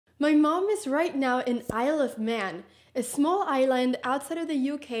My mom is right now in Isle of Man, a small island outside of the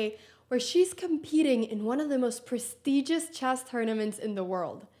UK where she's competing in one of the most prestigious chess tournaments in the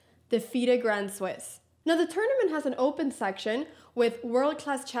world, the Fide Grand Swiss. Now the tournament has an open section with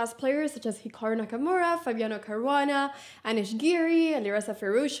world-class chess players such as Hikaru Nakamura, Fabiano Caruana, Anish Giri, Alireza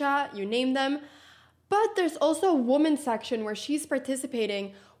Firouzja, you name them. But there's also a women's section where she's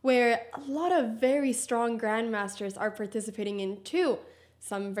participating, where a lot of very strong grandmasters are participating in too.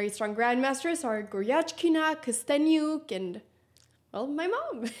 Some very strong grandmasters are Goryachkina, Kostenyuk, and, well, my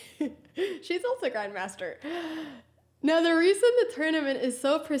mom. She's also a grandmaster. Now, the reason the tournament is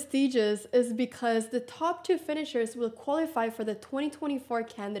so prestigious is because the top 2 finishers will qualify for the 2024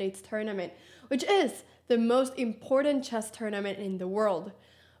 Candidates Tournament, which is the most important chess tournament in the world.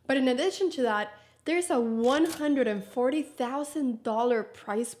 But in addition to that, there's a $140,000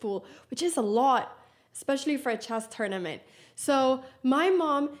 prize pool, which is a lot, especially for a chess tournament. So my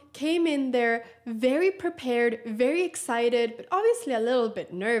mom came in there very prepared, very excited, but obviously a little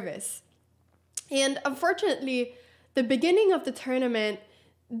bit nervous. And unfortunately, the beginning of the tournament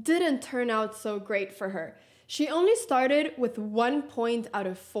didn't turn out so great for her. She only started with 1 point out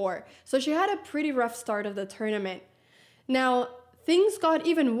of 4, so she had a pretty rough start of the tournament. Now, things got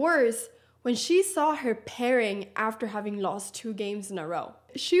even worse when she saw her pairing after having lost 2 games in a row.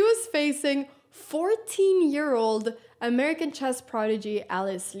 She was facing 14-year-old American chess prodigy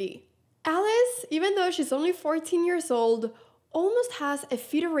Alice Lee. Alice, even though she's only 14 years old, almost has a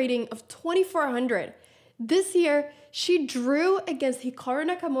FIDE rating of 2400. This year, she drew against Hikaru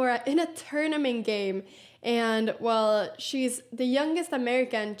Nakamura in a tournament game, and, well, she's the youngest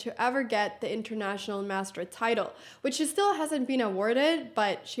American to ever get the International Master title, which she still hasn't been awarded,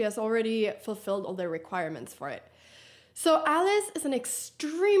 but she has already fulfilled all the requirements for it. So Alice is an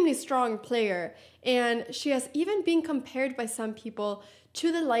extremely strong player, and she has even been compared by some people to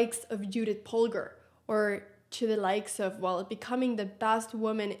the likes of Judith Polgar, or to the likes of, well, becoming the best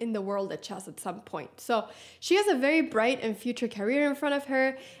woman in the world at chess at some point. So she has a very bright and future career in front of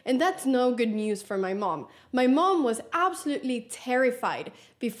her, and that's no good news for my mom. My mom was absolutely terrified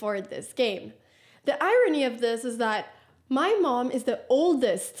before this game. The irony of this is that my mom is the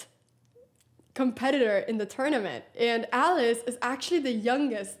oldest competitor in the tournament, and Alice is actually the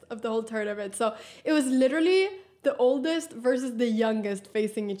youngest of the whole tournament. So it was literally the oldest versus the youngest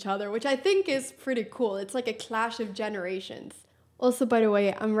facing each other, which I think is pretty cool. It's like a clash of generations. Also, by the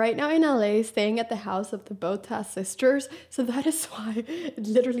way, I'm right now in LA staying at the house of the Ootes sisters, so that is why it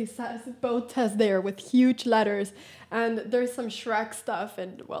literally says Ootes there with huge letters, and there's some Shrek stuff,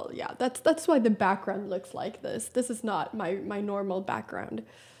 and, well, yeah, that's why the background looks like this. This is not my normal background.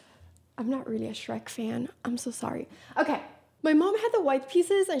 I'm not really a Shrek fan. I'm so sorry. Okay. My mom had the white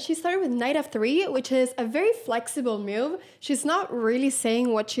pieces and she started with knight f3, which is a very flexible move. She's not really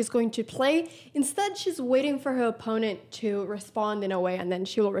saying what she's going to play. Instead, she's waiting for her opponent to respond in a way, and then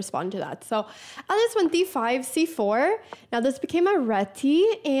she will respond to that. So Alice went d5, c4. Now this became a reti,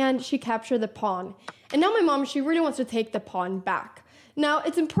 and she captured the pawn. And now my mom, she really wants to take the pawn back. Now,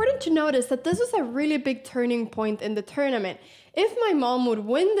 it's important to notice that this was a really big turning point in the tournament. If my mom would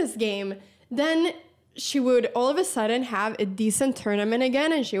win this game, then she would all of a sudden have a decent tournament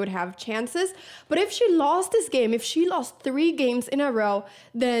again and she would have chances. But if she lost this game, if she lost 3 games in a row,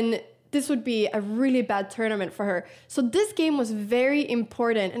 then this would be a really bad tournament for her. So this game was very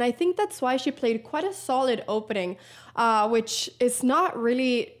important, and I think that's why she played quite a solid opening, which is not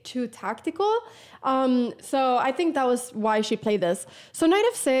really too tactical. So I think that was why she played this. So knight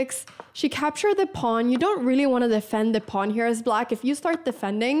f6, she captured the pawn. You don't really want to defend the pawn here as black. If you start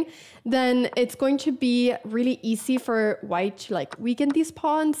defending, then it's going to be really easy for white to like weaken these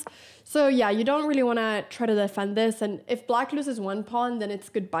pawns. So yeah, you don't really want to try to defend this. And if black loses 1 pawn, then it's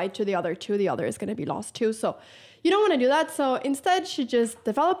goodbye to the other 2. The other is going to be lost too. So you don't want to do that. So instead, she just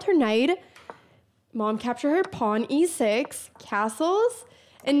developed her knight. Mom captured her pawn, e6, castles.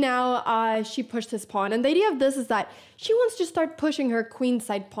 And now she pushed his pawn. And the idea of this is that she wants to start pushing her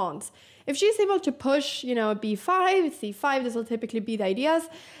queenside pawns. If she's able to push, you know, b5, c5, this will typically be the ideas,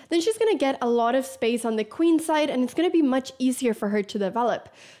 then she's going to get a lot of space on the queen side, and it's going to be much easier for her to develop.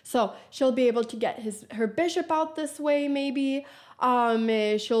 So she'll be able to get her bishop out this way, maybe.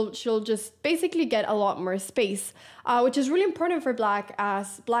 She'll just basically get a lot more space, which is really important for black,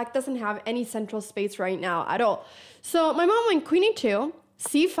 as black doesn't have any central space right now at all. So my mom went queen e2,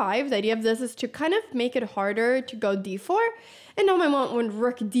 c5. The idea of this is to kind of make it harder to go d4. And now my mom went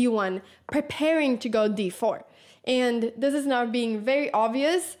rook d1, preparing to go d4. And this is now being very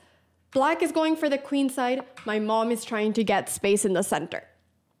obvious. Black is going for the queen side. My mom is trying to get space in the center.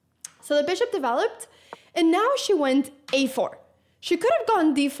 So the bishop developed, and now she went a4. She could have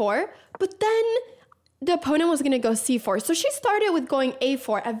gone d4, but then the opponent was going to go c4. So she started with going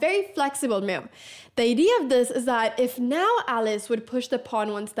a4, a very flexible move. The idea of this is that if now Alice would push the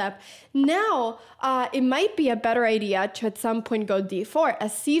pawn one step, now it might be a better idea to at some point go d4,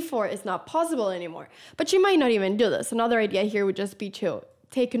 as c4 is not possible anymore. But she might not even do this. Another idea here would just be to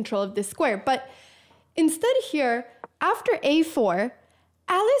take control of this square. But instead here, after a4,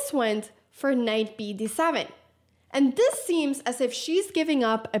 Alice went for knight b d7. And this seems as if she's giving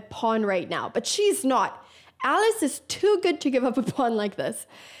up a pawn right now, but she's not. Alice is too good to give up a pawn like this.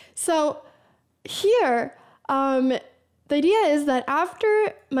 So here, the idea is that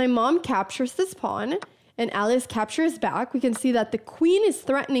after my mom captures this pawn and Alice captures back, we can see that the queen is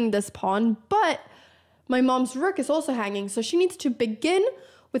threatening this pawn, but my mom's rook is also hanging. So she needs to begin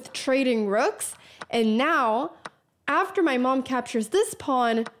with trading rooks. And now, after my mom captures this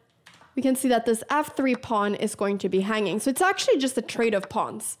pawn, we can see that this f3 pawn is going to be hanging. So it's actually just a trade of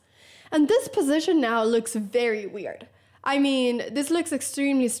pawns. And this position now looks very weird. I mean, this looks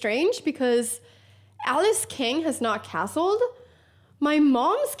extremely strange because Alice's king has not castled. My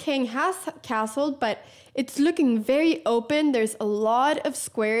mom's king has castled, but it's looking very open. There's a lot of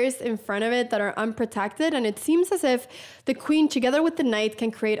squares in front of it that are unprotected. And it seems as if the queen together with the knight can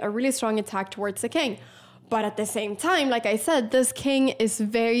create a really strong attack towards the king. But at the same time, like I said, this king is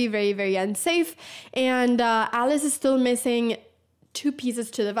very, very, very unsafe. And Alice is still missing 2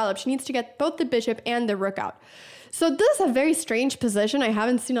 pieces to develop. She needs to get both the bishop and the rook out. So this is a very strange position. I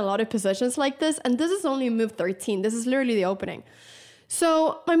haven't seen a lot of positions like this. And this is only move 13. This is literally the opening.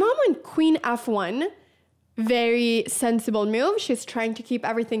 So my mom went queen f1. Very sensible move. She's trying to keep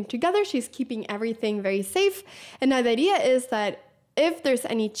everything together. She's keeping everything very safe. And now the idea is that if there's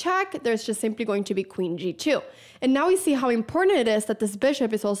any check, there's just simply going to be queen g2. And now we see how important it is that this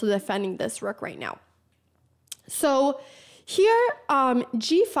bishop is also defending this rook right now. So here,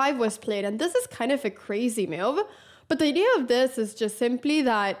 g5 was played, and this is kind of a crazy move. But the idea of this is just simply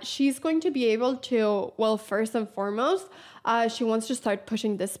that she's going to be able to, well, first and foremost, she wants to start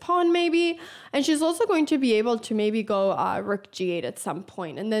pushing this pawn maybe. And she's also going to be able to maybe go rook g8 at some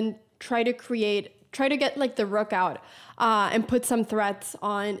point, and then try to get like the rook out and put some threats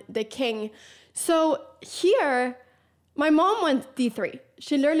on the king. So here, my mom went d3.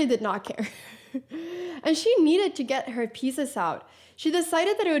 She literally did not care. And she needed to get her pieces out. She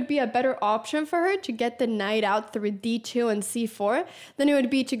decided that it would be a better option for her to get the knight out through d2 and c4 than it would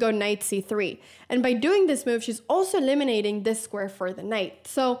be to go knight c3. And by doing this move, she's also eliminating this square for the knight.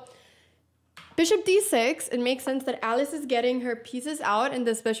 So bishop d6, it makes sense that Alice is getting her pieces out, and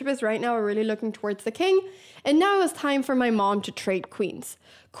this bishop is right now really looking towards the king. And now it was time for my mom to trade queens.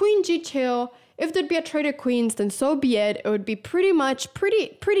 Queen g2, if there'd be a trade of queens, then so be it. It would be pretty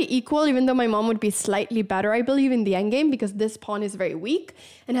equal, even though my mom would be slightly better, I believe, in the endgame, because this pawn is very weak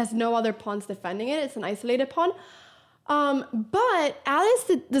and has no other pawns defending it. It's an isolated pawn. But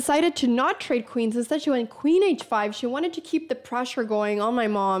Alice decided to not trade queens. Instead, she went queen h5. She wanted to keep the pressure going on my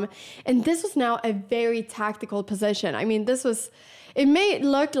mom. And this was now a very tactical position. I mean, it may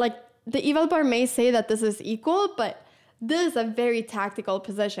look like the eval bar may say that this is equal, but this is a very tactical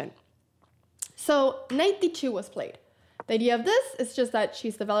position. So knight d2 was played. The idea of this is just that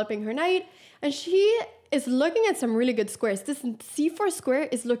she's developing her knight, and she is looking at some really good squares. This c4 square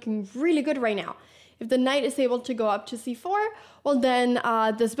is looking really good right now. If the knight is able to go up to c4, well then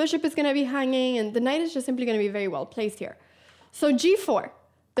this bishop is going to be hanging, and the knight is just simply going to be very well placed here. So g4,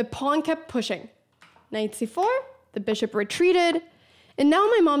 the pawn kept pushing. Knight c4, the bishop retreated, and now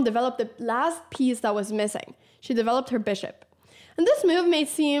my mom developed the last piece that was missing. She developed her bishop. And this move may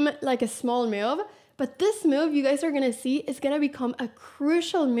seem like a small move, but this move you guys are going to see is going to become a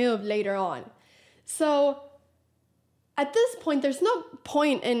crucial move later on. So at this point, there's no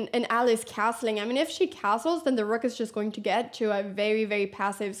point in Alice castling. I mean, if she castles, then the rook is just going to get to a very, very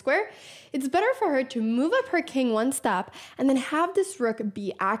passive square. It's better for her to move up her king one step and then have this rook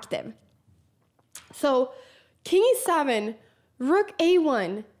be active. So king e7, rook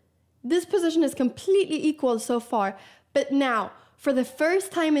a1. This position is completely equal so far. But now, for the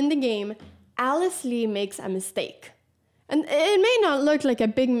first time in the game, Alice Lee makes a mistake. And it may not look like a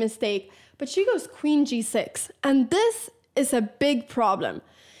big mistake, but she goes queen g6. And this is a big problem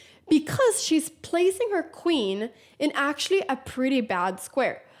because she's placing her queen in actually a pretty bad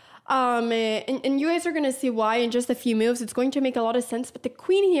square. And you guys are going to see why in just a few moves. It's going to make a lot of sense, but the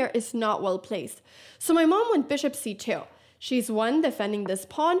queen here is not well placed. So my mom went bishop c2. She's one, defending this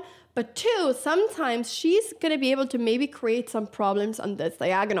pawn, but two, sometimes she's going to be able to maybe create some problems on this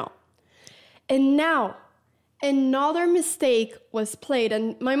diagonal. And now, another mistake was played,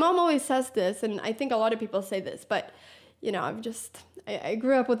 and my mom always says this, and I think a lot of people say this, but you know, I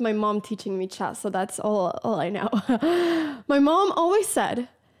grew up with my mom teaching me chess, so that's all I know. My mom always said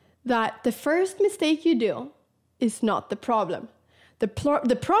that the first mistake you do is not the problem. The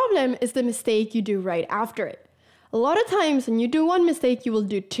problem is the mistake you do right after it. A lot of times when you do one mistake, you will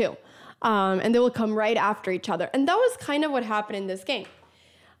do two. And they will come right after each other. And that was kind of what happened in this game.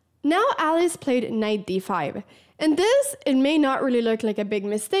 Now Alice played knight d5. And this, it may not really look like a big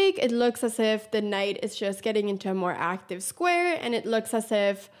mistake. It looks as if the knight is just getting into a more active square. And it looks as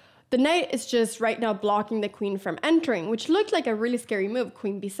if the knight is just right now blocking the queen from entering, which looked like a really scary move,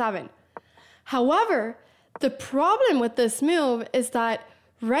 queen b7. However, the problem with this move is that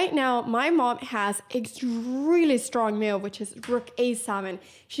right now, my mom has a really strong move, which is rook a7.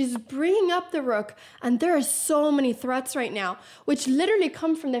 She's bringing up the rook, and there are so many threats right now, which literally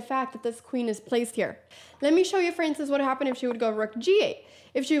come from the fact that this queen is placed here. Let me show you, for instance, what happened if she would go rook g8.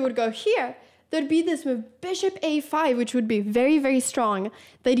 If she would go here, there'd be this move bishop a5, which would be very, very strong.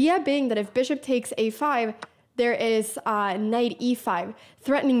 The idea being that if bishop takes a5, there is knight e5,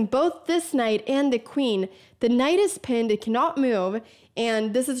 threatening both this knight and the queen. The knight is pinned, it cannot move,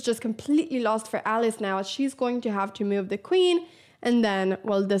 and this is just completely lost for Alice now, as she's going to have to move the queen, and then,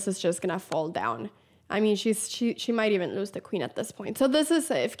 well, this is just gonna fall down. I mean, she might even lose the queen at this point. So this is,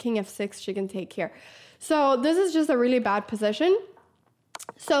 if king f6, she can take here. So this is just a really bad position.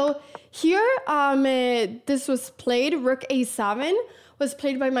 So here, this was played, rook a7 was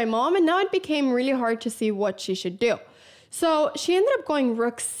played by my mom, and now it became really hard to see what she should do. So she ended up going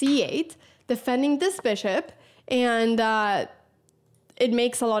rook c8, defending this bishop, and it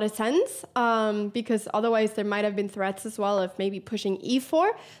makes a lot of sense because otherwise there might have been threats as well of maybe pushing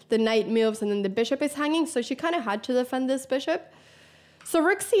e4, the knight moves, and then the bishop is hanging, so she kind of had to defend this bishop. So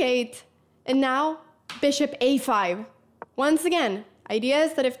rook c8, and now bishop a5. Once again, idea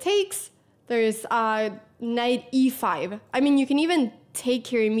is that if takes, there's knight e5. I mean, you can even take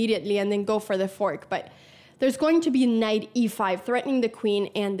here immediately and then go for the fork, but there's going to be knight e5 threatening the queen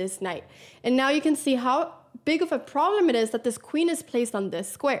and this knight. And now you can see how big of a problem it is that this queen is placed on this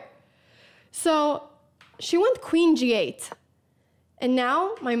square. So she went queen g8. And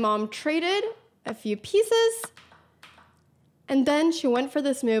now my mom traded a few pieces, and then she went for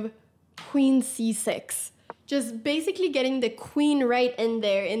this move, queen c6. Just basically getting the queen right in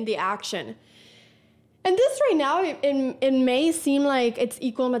there in the action. And this right now, it may seem like it's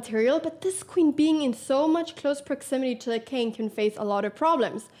equal material, but this queen being in so much close proximity to the king can face a lot of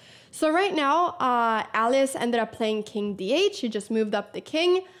problems. So right now, Alice ended up playing king d8. She just moved up the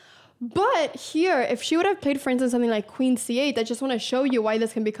king. But here, if she would have played, for instance, something like queen c8, I just want to show you why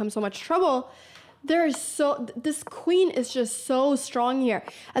this can become so much trouble. This queen is just so strong here,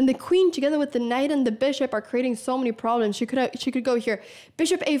 and the queen together with the knight and the bishop are creating so many problems. She could go here,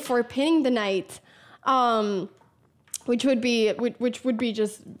 bishop a4, pinning the knight, which would be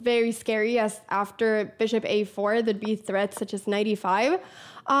just very scary, as after bishop a4 there'd be threats such as knight e5.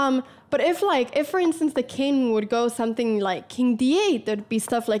 But if for instance the king would go something like king d8, there'd be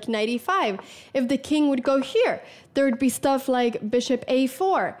stuff like knight e5. If the king would go here, there'd be stuff like bishop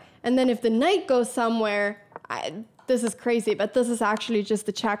a4. And then if the knight goes somewhere, this is crazy, but this is actually just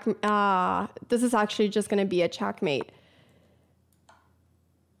the check. This is actually just going to be a checkmate.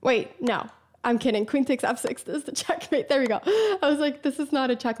 Wait, no, I'm kidding. Queen takes f6. This is the checkmate. There we go. I was like, this is not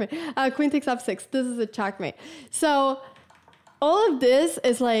a checkmate. Queen takes f6. This is a checkmate. So all of this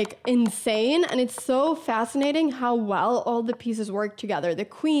is like insane, and it's so fascinating how well all the pieces work together. The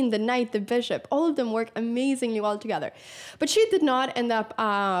queen, the knight, the bishop, all of them work amazingly well together. But she did not end up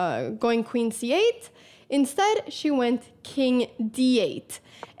going queen c8. Instead, she went king d8.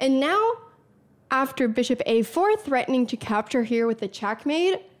 And now, after bishop a4, threatening to capture here with the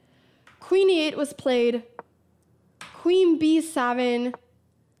checkmate, queen e8 was played, queen b7.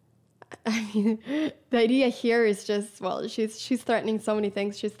 I mean, the idea here is just, well, she's threatening so many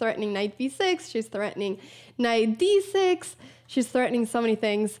things. She's threatening knight b6. She's threatening knight d6. She's threatening so many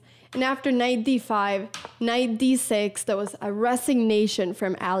things. And after knight d5, knight d6, there was a resignation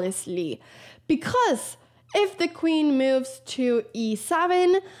from Alice Lee. Because if the queen moves to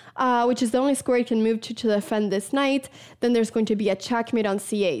e7, which is the only square you can move to defend this knight, then there's going to be a checkmate on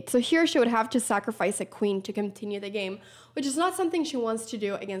c8. So here she would have to sacrifice a queen to continue the game, which is not something she wants to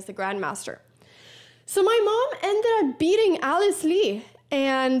do against the Grandmaster. So my mom ended up beating Alice Lee.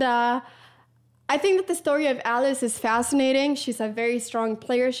 And I think that the story of Alice is fascinating. She's a very strong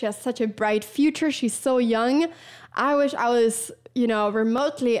player. She has such a bright future. She's so young. I wish I was,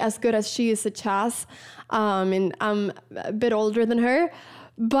 remotely as good as she is at chess. And I'm a bit older than her.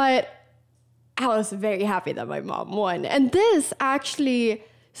 But I was very happy that my mom won. And this actually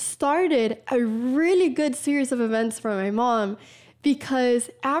started a really good series of events for my mom, because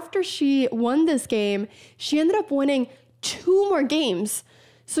after she won this game, she ended up winning 2 more games.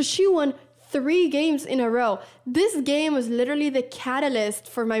 So she won 3 games in a row. This game was literally the catalyst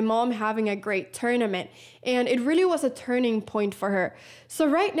for my mom having a great tournament, and it really was a turning point for her. So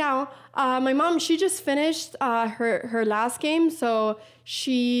right now, my mom, she just finished her last game, so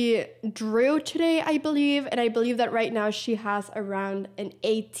she drew today, I believe, and I believe that right now she has around an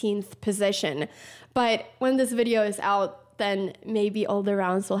 18th position. But when this video is out, then maybe all the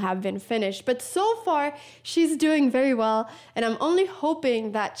rounds will have been finished. But so far, she's doing very well, and I'm only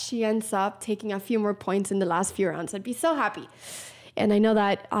hoping that she ends up taking a few more points in the last few rounds. I'd be so happy. And I know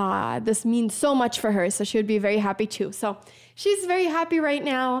that this means so much for her, so she would be very happy too. So she's very happy right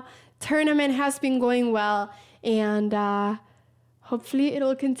now. Tournament has been going well, and hopefully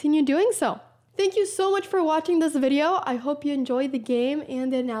it'll continue doing so. Thank you so much for watching this video. I hope you enjoyed the game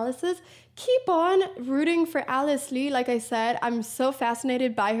and the analysis. Keep on rooting for Alice Lee. Like I said, I'm so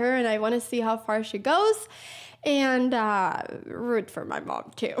fascinated by her, and I want to see how far she goes. And root for my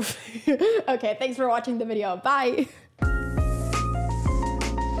mom too. Okay, thanks for watching the video. Bye.